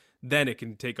happens, then it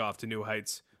can take off to new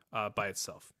heights by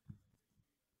itself.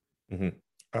 Mm-hmm.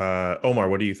 Omar,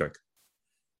 what do you think?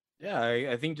 Yeah,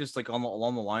 I think just like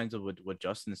along the lines of what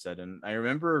Justin said, and I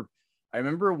remember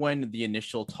when the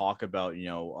initial talk about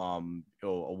a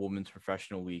women's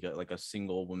professional league, like a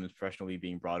single women's professional league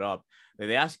being brought up,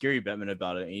 they asked Gary Bettman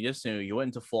about it, and he just he went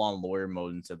into full on lawyer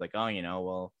mode and said like, oh,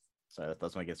 well, sorry,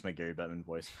 that's my Gary Bettman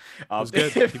voice. It's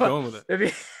good. Keep going with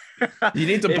it. You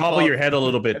need to bobble your head a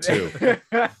little bit too.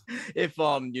 If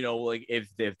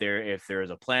if there is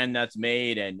a plan that's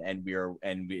made and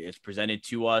it's presented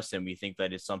to us and we think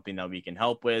that is something that we can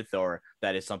help with, or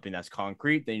that is something that's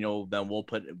concrete, then then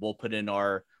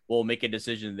we'll make a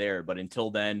decision there. But until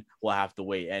then, we'll have to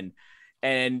wait.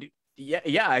 And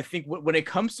yeah, I think when it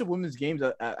comes to women's games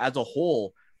as a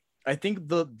whole, I think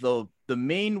the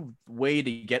main way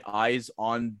to get eyes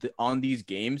on these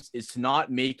games is to not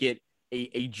make it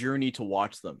a journey to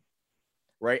watch them,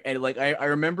 right? And like I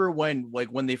remember when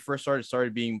they first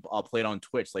started being played on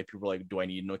Twitch, like people were like, do I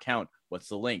need an account? What's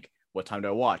the link? What time do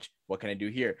I watch? What can I do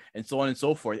here? And so on and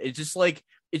so forth. It's just like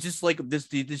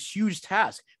this huge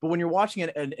task. But when you're watching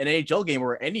an NHL game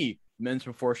or any men's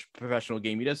professional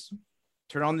game, you just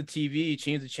turn on the TV,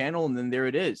 change the channel, and then there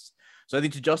it is. So I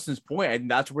think to Justin's point,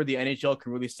 and that's where the NHL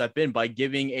can really step in by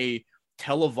giving a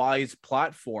televised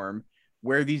platform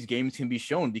where these games can be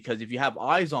shown, because if you have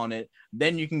eyes on it,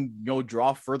 then you can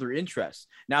draw further interest.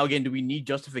 Now, again, do we need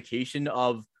justification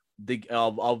of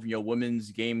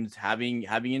women's games having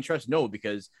interest? No,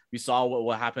 because we saw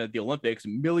what happened at the Olympics.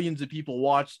 Millions of people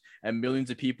watched and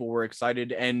millions of people were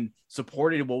excited and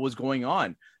supported what was going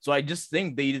on. So I just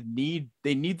think they need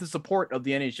the support of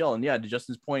the NHL. And yeah, to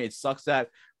Justin's point, it sucks that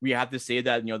we have to say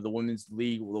that the women's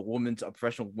league, the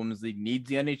professional women's league needs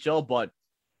the NHL, but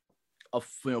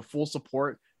full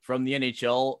support from the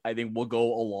NHL, I think, will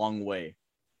go a long way.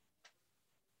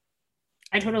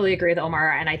 I totally agree with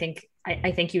Omar, and I think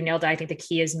you nailed it. I think the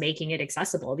key is making it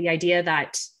accessible. The idea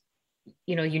that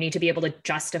you need to be able to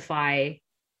justify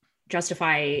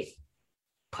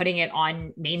putting it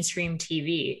on mainstream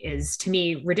TV is, to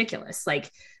me, ridiculous. Like,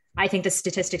 I think the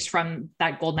statistics from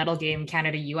that gold medal game,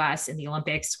 Canada-US in the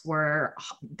Olympics,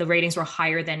 the ratings were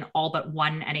higher than all but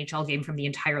one NHL game from the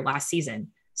entire last season.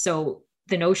 So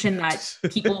the notion that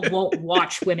people won't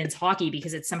watch women's hockey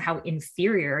because it's somehow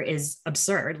inferior is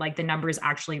absurd. Like, the numbers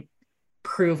actually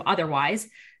prove otherwise.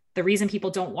 The reason people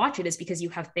don't watch it is because you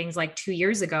have things like 2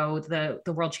 years ago, the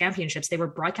World Championships, they were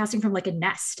broadcasting from like a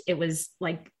Nest. It was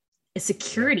like a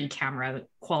security camera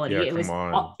quality. Yeah,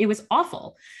 it was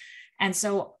awful. And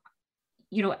so,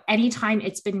 anytime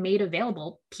it's been made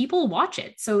available, people watch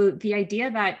it. So the idea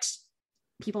that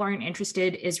people aren't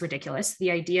interested is ridiculous.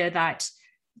 The idea that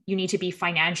you need to be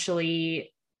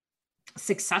financially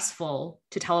successful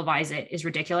to televise it is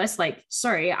ridiculous. Like,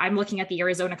 sorry, I'm looking at the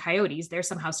Arizona Coyotes. They're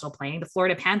somehow still playing. The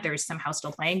Florida Panthers somehow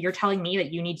still playing. You're telling me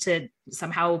that you need to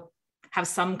somehow have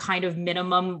some kind of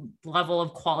minimum level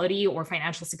of quality or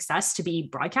financial success to be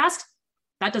broadcast?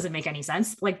 That doesn't make any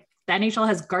sense. Like, the NHL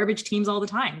has garbage teams all the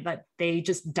time that they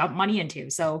just dump money into.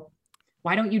 So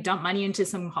why don't you dump money into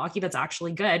some hockey that's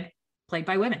actually good, played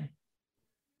by women?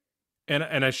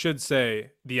 And I should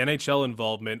say, the NHL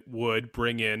involvement would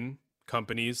bring in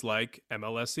companies like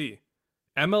MLSE.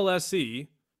 MLSE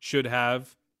should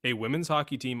have a women's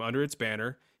hockey team under its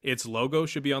banner. Its logo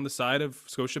should be on the side of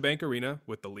Scotiabank Arena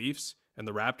with the Leafs and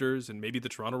the Raptors and maybe the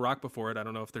Toronto Rock before it. I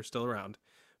don't know if they're still around.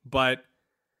 But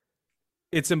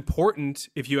it's important,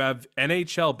 if you have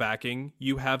NHL backing,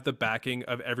 you have the backing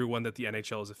of everyone that the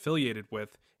NHL is affiliated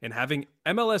with. And having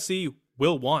MLSE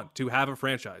will want to have a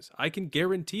franchise. I can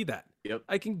guarantee that. Yep.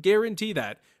 I can guarantee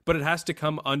that. But it has to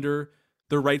come under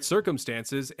the right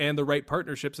circumstances and the right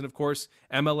partnerships. And of course,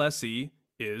 MLSE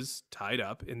is tied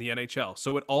up in the NHL.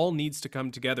 So it all needs to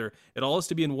come together. It all has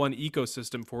to be in one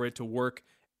ecosystem for it to work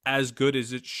as good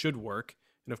as it should work.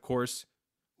 And of course,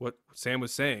 what Sam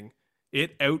was saying,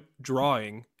 it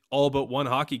outdrawing all but one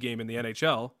hockey game in the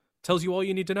NHL tells you all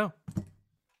you need to know.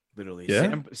 Literally.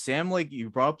 Yeah. Sam, like, you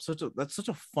brought up that's such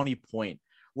a funny point.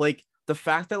 Like, the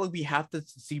fact that like we have to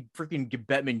see freaking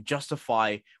Bettman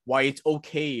justify why it's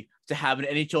okay to have an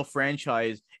NHL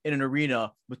franchise in an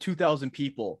arena with 2,000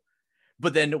 people.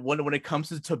 But then when it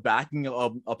comes to backing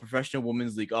a professional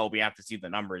women's league, we have to see the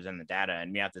numbers and the data,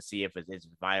 and we have to see if it's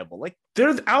viable. Like,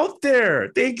 they're out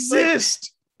there. They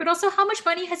exist. But also, how much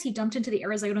money has he dumped into the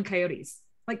Arizona Coyotes?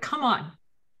 Like, come on.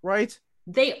 Right?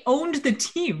 They owned the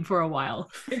team for a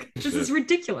while. This is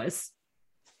ridiculous.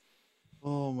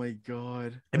 Oh my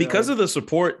God. And because of the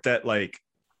support that, like,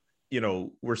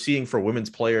 we're seeing for women's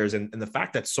players, and the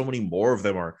fact that so many more of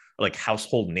them are like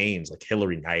household names like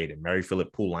Hilary Knight and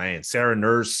Marie-Philip Poulin, Sarah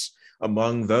Nurse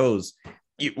among those,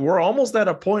 we're almost at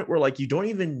a point where like you don't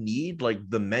even need like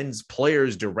the men's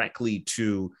players directly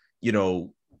to,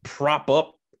 prop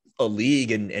up a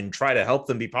league and try to help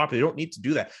them be popular. You don't need to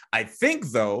do that. I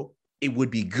think, though, it would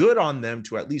be good on them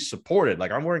to at least support it.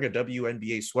 Like, I'm wearing a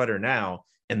WNBA sweater now,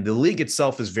 and the league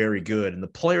itself is very good, and the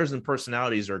players and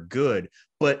personalities are good,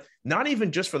 but not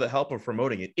even just for the help of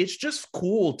promoting it. It's just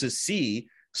cool to see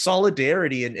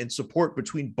solidarity and support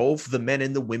between both the men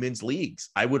and the women's leagues.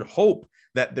 I would hope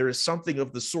that there is something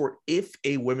of the sort if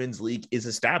a women's league is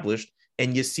established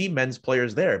and you see men's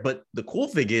players there. But the cool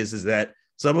thing is that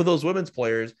some of those women's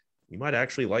players you might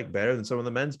actually like better than some of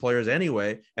the men's players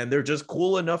anyway, and they're just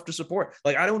cool enough to support.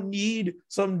 Like, I don't need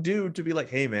some dude to be like,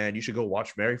 hey, man, you should go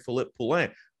watch Marie-Philip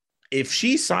Poulin. If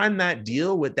she signed that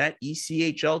deal with that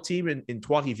ECHL team in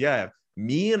Trois-Rivières,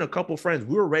 me and a couple friends,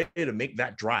 we were ready to make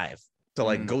that drive to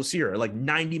like go see her, like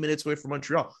 90 minutes away from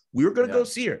Montreal. We were going to go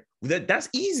see her. That's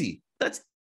easy. That's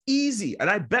easy. And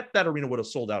I bet that arena would have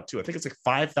sold out too. I think it's like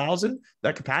 5,000,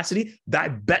 that capacity. I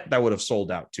bet that would have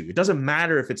sold out too. It doesn't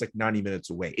matter if it's like 90 minutes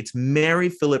away. It's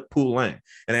Marie-Philip Poulin.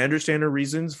 And I understand her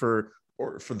reasons for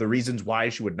the reasons why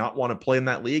she would not want to play in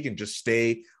that league and just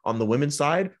stay on the women's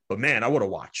side. But man, I would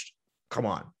have watched. Come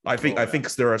on. I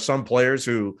think there are some players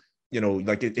who,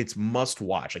 like it's must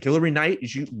watch. Like Hilary Knight,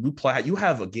 you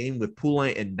have a game with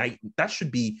Poulin and Knight. That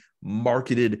should be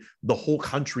marketed the whole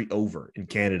country over in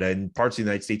Canada and parts of the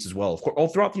United States as well. Of course, all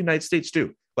throughout the United States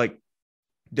too. Like,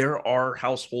 there are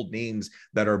household names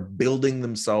that are building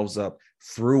themselves up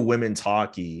through women's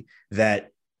hockey that,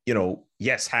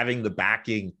 yes, having the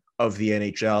backing of the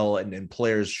NHL and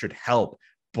players should help.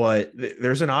 But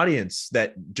there's an audience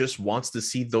that just wants to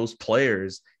see those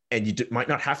players, and you might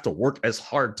not have to work as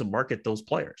hard to market those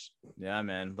players. Yeah,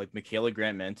 man. Like Michaela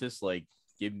Grant-Mentis, like,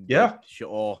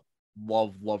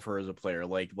 love her as a player.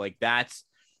 Like that's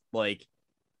like,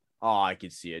 I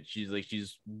could see it.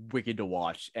 She's wicked to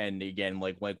watch. And again,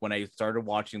 like when I started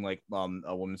watching like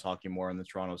a women's hockey more on the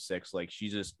Toronto Six, like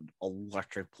she's just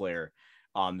electric player.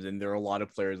 And there are a lot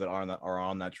of players that are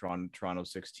on that Toronto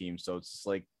Six team. So it's just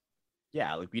like,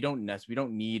 yeah, like we don't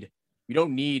need,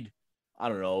 I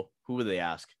don't know, who would they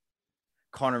ask?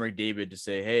 Connor McDavid to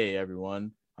say, hey,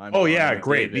 everyone.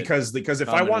 Great. McDavid. Because if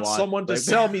I want someone to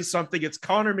sell me something, it's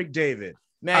Connor McDavid.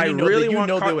 Man, they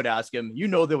would ask him.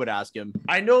 They would ask him.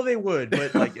 I know they would,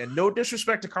 but like, and no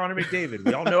disrespect to Connor McDavid.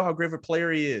 We all know how great of a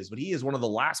player he is, but he is one of the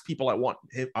last people I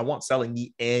want selling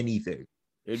me anything.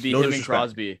 It'd be him and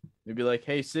Crosby. It'd be like,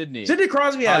 hey, Sidney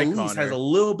Crosby at least has a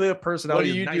little bit of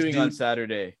personality. What are you doing on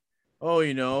Saturday?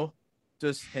 Oh,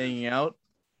 just hanging out.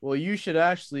 Well, you should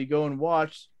actually go and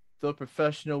watch the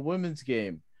professional women's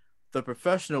game. The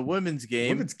professional women's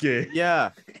game. Yeah,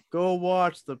 go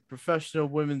watch the professional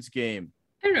women's game.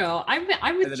 I don't know.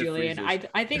 I'm with Julian.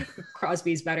 I think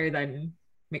Crosby's better than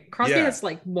Crosby has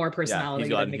like more personality.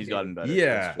 He's gotten better.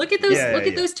 Yeah. Look at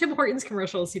those Tim Hortons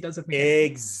commercials he does with me.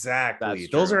 Exactly.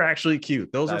 Those are actually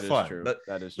cute. Those are fun. True.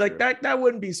 That is like true. that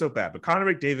wouldn't be so bad. But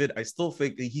Connor McDavid, I still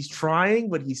think he's trying,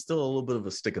 but he's still a little bit of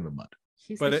a stick in the mud.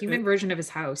 He's the human version of his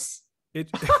house.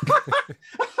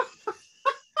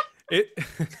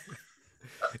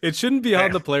 It shouldn't be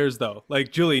on the players though.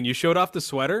 Like, Julian, you showed off the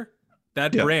sweater.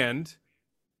 That brand,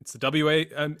 it's the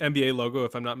WNBA logo,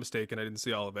 if I'm not mistaken. I didn't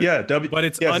see all of it. Yeah, but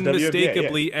it's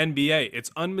unmistakably NBA.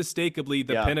 It's unmistakably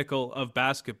the pinnacle of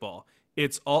basketball.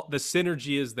 It's all the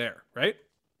synergy is there, right?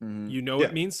 Mm-hmm.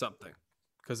 It means something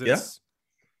because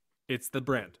it's the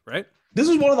brand, right? This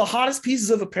is one of the hottest pieces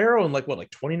of apparel in like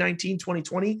 2019,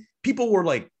 2020. People were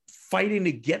like fighting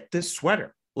to get this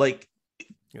sweater. Like,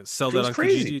 sell that on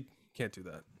Kijiji. Can't do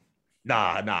that.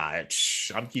 Nah.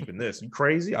 I'm keeping this. You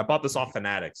crazy? I bought this off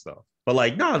Fanatics though. But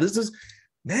like, no, this is,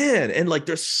 man. And like,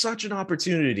 there's such an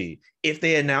opportunity if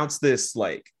they announce this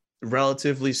like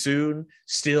relatively soon,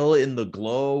 still in the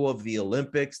glow of the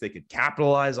Olympics. They could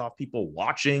capitalize off people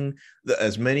watching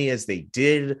as many as they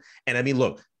did. And I mean,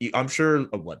 look, I'm sure.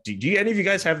 What do any of you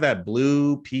guys have that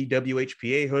blue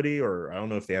PWHPA hoodie, or I don't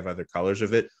know if they have other colors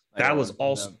of it? That was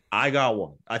also, I got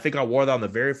one. I think I wore that on the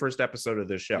very first episode of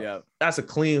this show. Yeah. That's a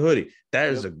clean hoodie. That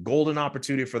is a golden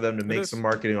opportunity for them to make some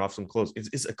marketing off some clothes.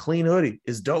 It's a clean hoodie.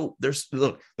 It's dope.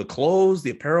 Look, the clothes, the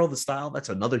apparel, the style, that's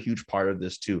another huge part of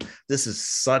this too. This is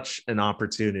such an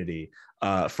opportunity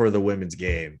for the women's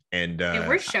game. And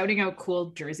we're shouting out cool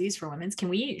jerseys for women's. Can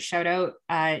we shout out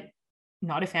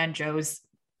Not a Fan Joe's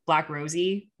Black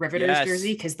Rosie Riveters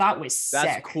jersey, because that was sick.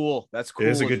 That's cool. That's cool. It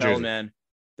is a good hell, jersey, man.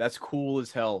 That's cool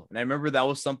as hell. And I remember that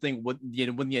was something when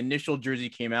the initial jersey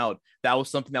came out, that was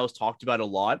something that was talked about a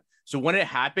lot. So when it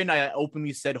happened, I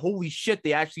openly said, holy shit,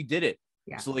 they actually did it.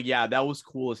 Yeah. So like, yeah, that was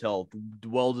cool as hell.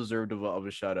 Well deserved of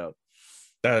a shout out.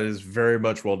 That is very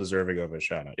much well deserving of a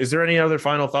shout out. Is there any other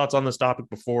final thoughts on this topic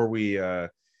before we go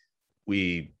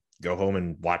home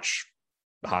and watch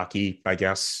hockey, I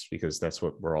guess, because that's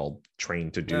what we're all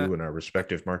trained to do in our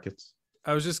respective markets?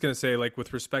 I was just going to say, like,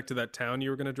 with respect to that town you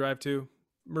were going to drive to,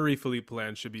 Marie-Philippe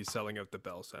Poulin should be selling out the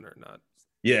Bell Center, not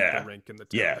the rink in the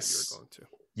town that you were going to.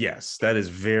 Yes, that is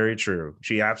very true.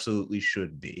 She absolutely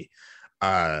should be.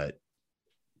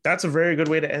 That's a very good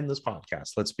way to end this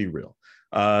podcast. Let's be real.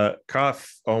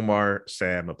 Cuff, Omar,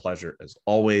 Sam, a pleasure as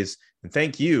always. And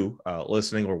thank you,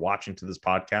 listening or watching to this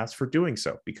podcast, for doing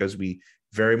so, because we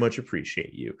very much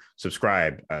appreciate you.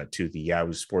 Subscribe to the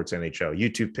Yahoo Sports NHL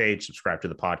YouTube page. Subscribe to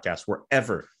the podcast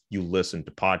wherever you listen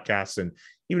to podcasts. And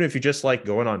even if you just like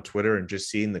going on Twitter and just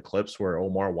seeing the clips where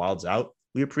Omar wilds out,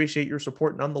 we appreciate your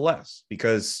support nonetheless,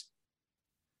 because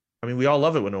I mean, we all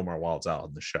love it when Omar wilds out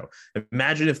on the show.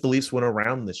 Imagine if the Leafs went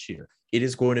around this year. It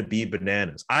is going to be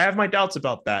bananas. I have my doubts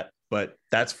about that, but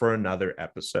that's for another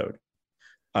episode.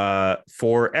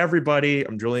 For everybody,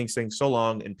 I'm Julian saying so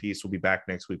long and peace. We'll be back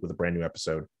next week with a brand new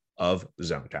episode of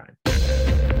Zone Time.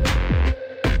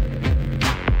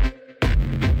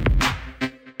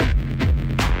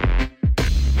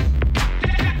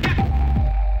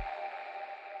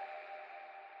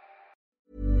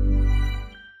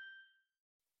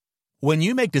 When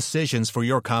you make decisions for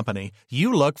your company,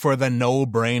 you look for the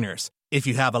no-brainers. If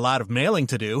you have a lot of mailing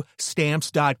to do,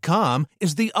 Stamps.com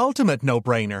is the ultimate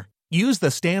no-brainer. Use the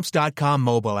Stamps.com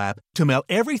mobile app to mail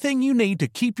everything you need to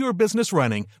keep your business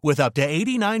running with up to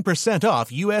 89% off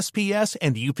USPS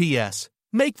and UPS.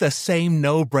 Make the same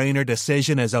no-brainer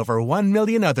decision as over 1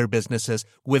 million other businesses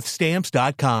with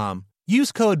Stamps.com.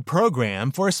 Use code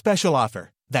PROGRAM for a special offer.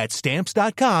 That's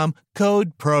Stamps.com,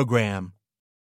 code PROGRAM.